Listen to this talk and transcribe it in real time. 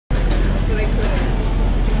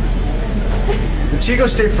Chico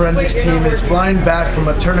State Forensics team is flying back from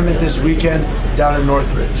a tournament this weekend down in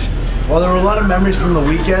Northridge. While there were a lot of memories from the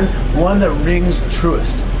weekend, one that rings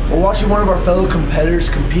truest. While watching one of our fellow competitors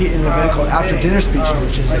compete in an event called After Dinner Speech,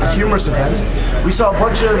 which is a humorous event, we saw a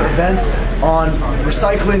bunch of events on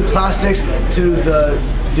recycling plastics to the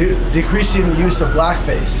decreasing use of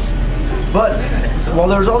blackface. But while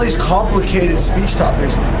there was all these complicated speech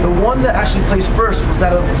topics, the one that actually placed first was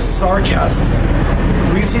that of sarcasm.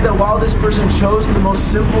 We can see that while this person chose the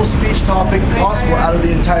most simple speech topic possible out of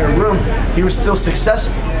the entire room, he was still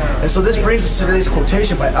successful. And so this brings us to today's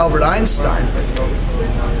quotation by Albert Einstein,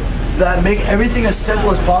 that make everything as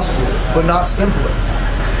simple as possible, but not simpler.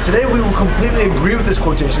 Today we will completely agree with this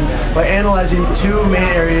quotation by analyzing two main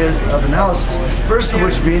areas of analysis. First of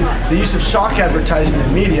which being the use of shock advertising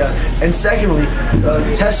in media, and secondly,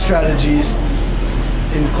 test strategies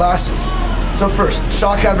in classes. So first,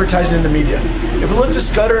 shock advertising in the media. If we look to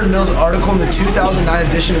Scudder and Mill's article in the 2009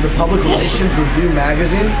 edition of the Public Relations Review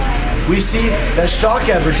magazine, we see that shock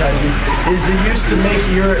advertising is the use to make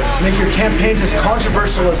your campaigns as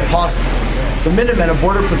controversial as possible. The Minutemen, a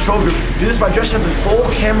border patrol group, do this by dressing up in full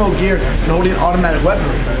camo gear and holding automatic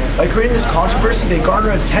weaponry. By creating this controversy, they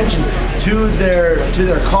garner attention to their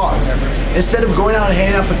cause. Instead of going out and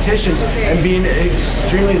handing out petitions and being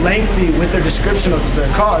extremely lengthy with their description of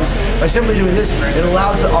their cause, by simply doing this, it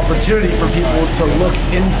allows the opportunity for people to look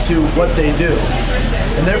into what they do,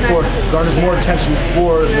 and therefore garners more attention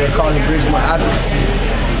for their cause and brings more advocacy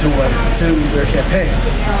to their campaign.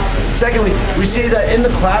 Secondly, we see that in the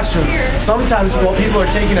classroom, sometimes while people are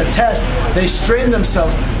taking a test, they strain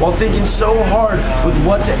themselves while thinking so hard with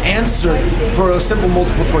what to answer for a simple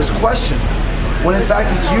multiple choice question, when in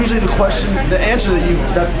fact it's usually the answer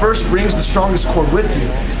that first rings the strongest chord with you.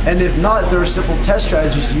 And if not, there are simple test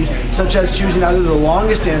strategies to use, such as choosing either the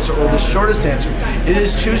longest answer or the shortest answer. It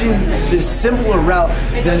is choosing this simpler route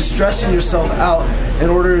than stressing yourself out in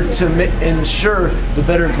order to ensure the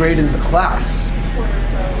better grade in the class.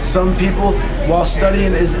 Some people, while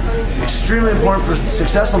studying is extremely important for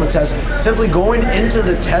success on the test, simply going into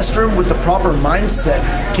the test room with the proper mindset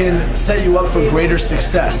can set you up for greater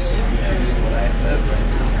success.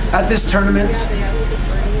 At this tournament,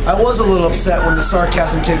 I was a little upset when the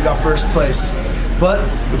sarcasm kid got first place. But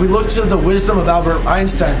if we look to the wisdom of Albert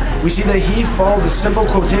Einstein, we see that he followed the simple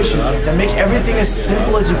quotation that make everything as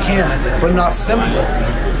simple as you can, but not simpler.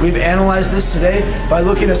 We've analyzed this today by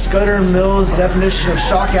looking at Scudder and Mill's definition of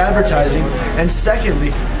shock advertising, and secondly,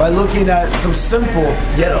 by looking at some simple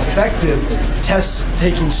yet effective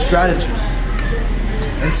test-taking strategies.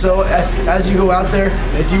 And so as you go out there,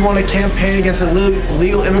 if you want to campaign against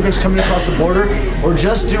illegal immigrants coming across the border, or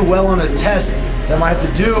just do well on a test that might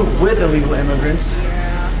have to do with illegal immigrants,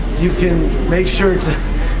 you can make sure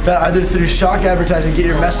that either through shock advertising get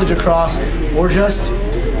your message across, or just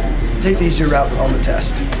take the easier route on the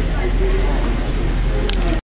test.